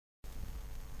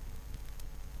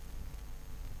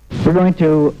We're going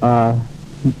to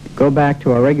go back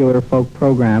to our regular folk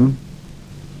program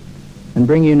and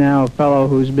bring you now a fellow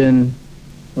who's been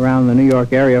around the New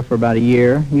York area for about a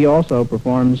year. He also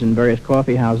performs in various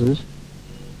coffee houses.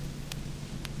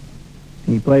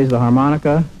 He plays the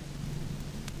harmonica.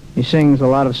 He sings a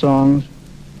lot of songs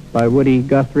by Woody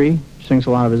Guthrie, sings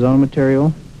a lot of his own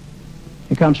material.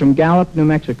 He comes from Gallup, New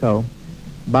Mexico.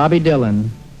 Bobby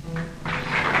Dylan.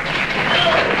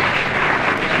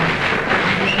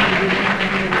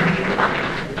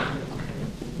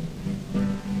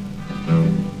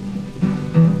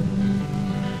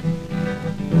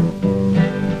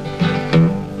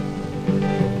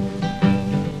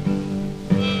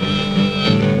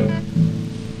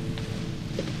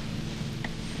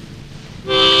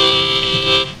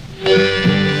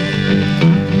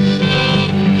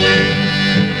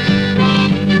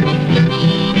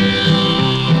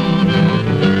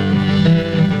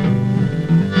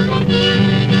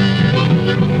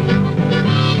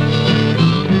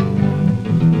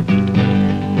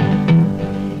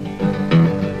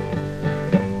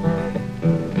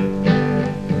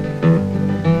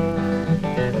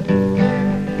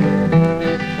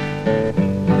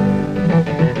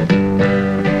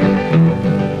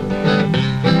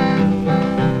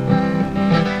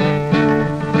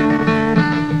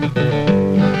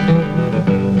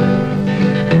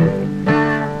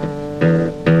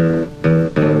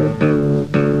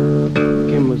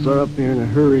 Up here in a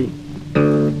hurry,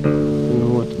 don't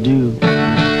know what to do.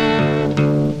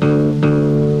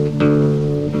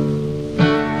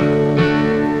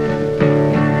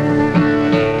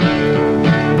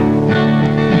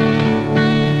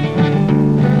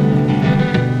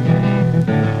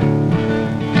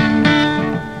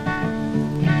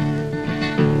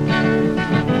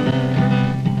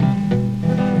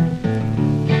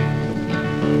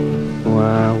 Oh,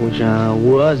 I wish I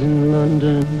was in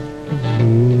London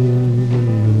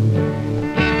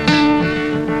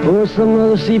or some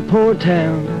other seaport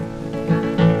town.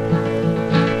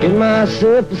 Get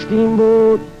myself a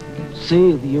steamboat,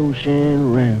 sail the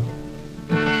ocean around.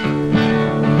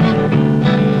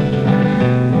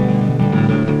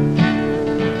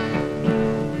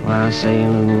 While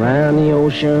sailing around the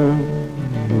ocean,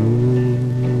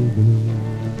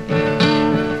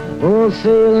 or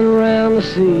sailing around the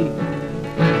sea,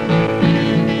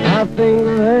 I think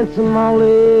of handsome Molly,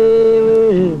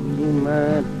 wherever you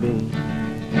might be.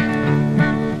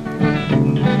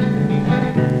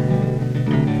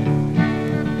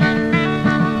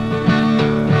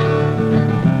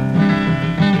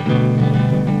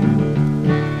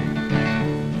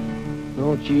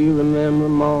 Don't you remember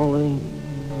Molly?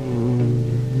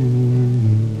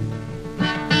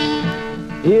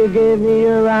 You gave me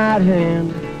your right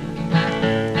hand,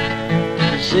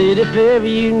 said if ever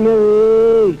you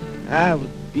knew, I would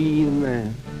be the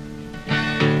man.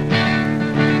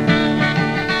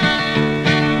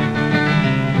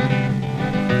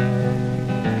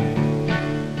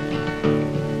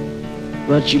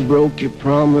 But you broke your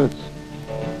promise.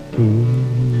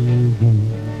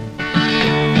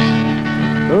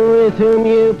 With whom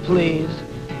you please.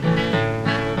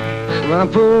 My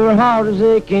poor heart is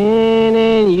aching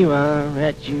and you are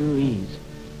at your ease.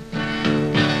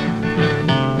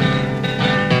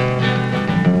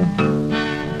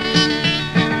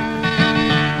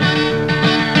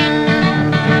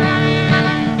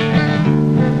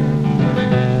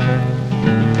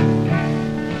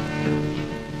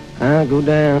 I go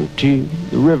down to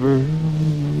the river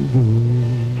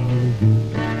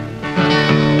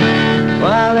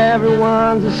while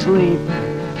everyone's asleep.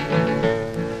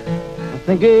 I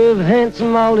think of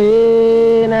handsome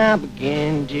Molly and I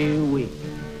begin to weep.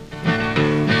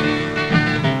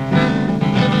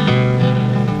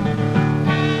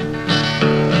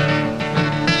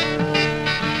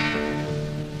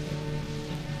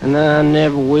 And I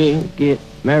never will get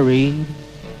married,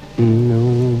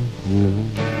 no, no.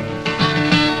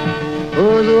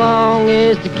 For as long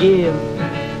as to give,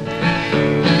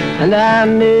 and I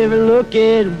never look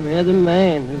at another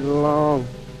man as long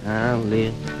I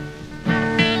live.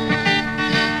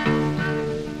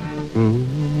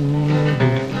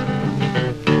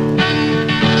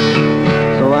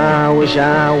 So I wish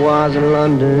I was in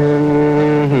London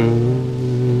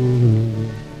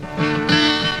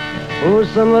or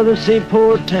some other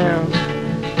seaport town.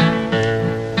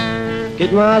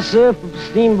 Get myself a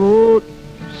steamboat,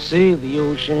 sail the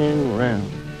ocean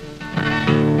round.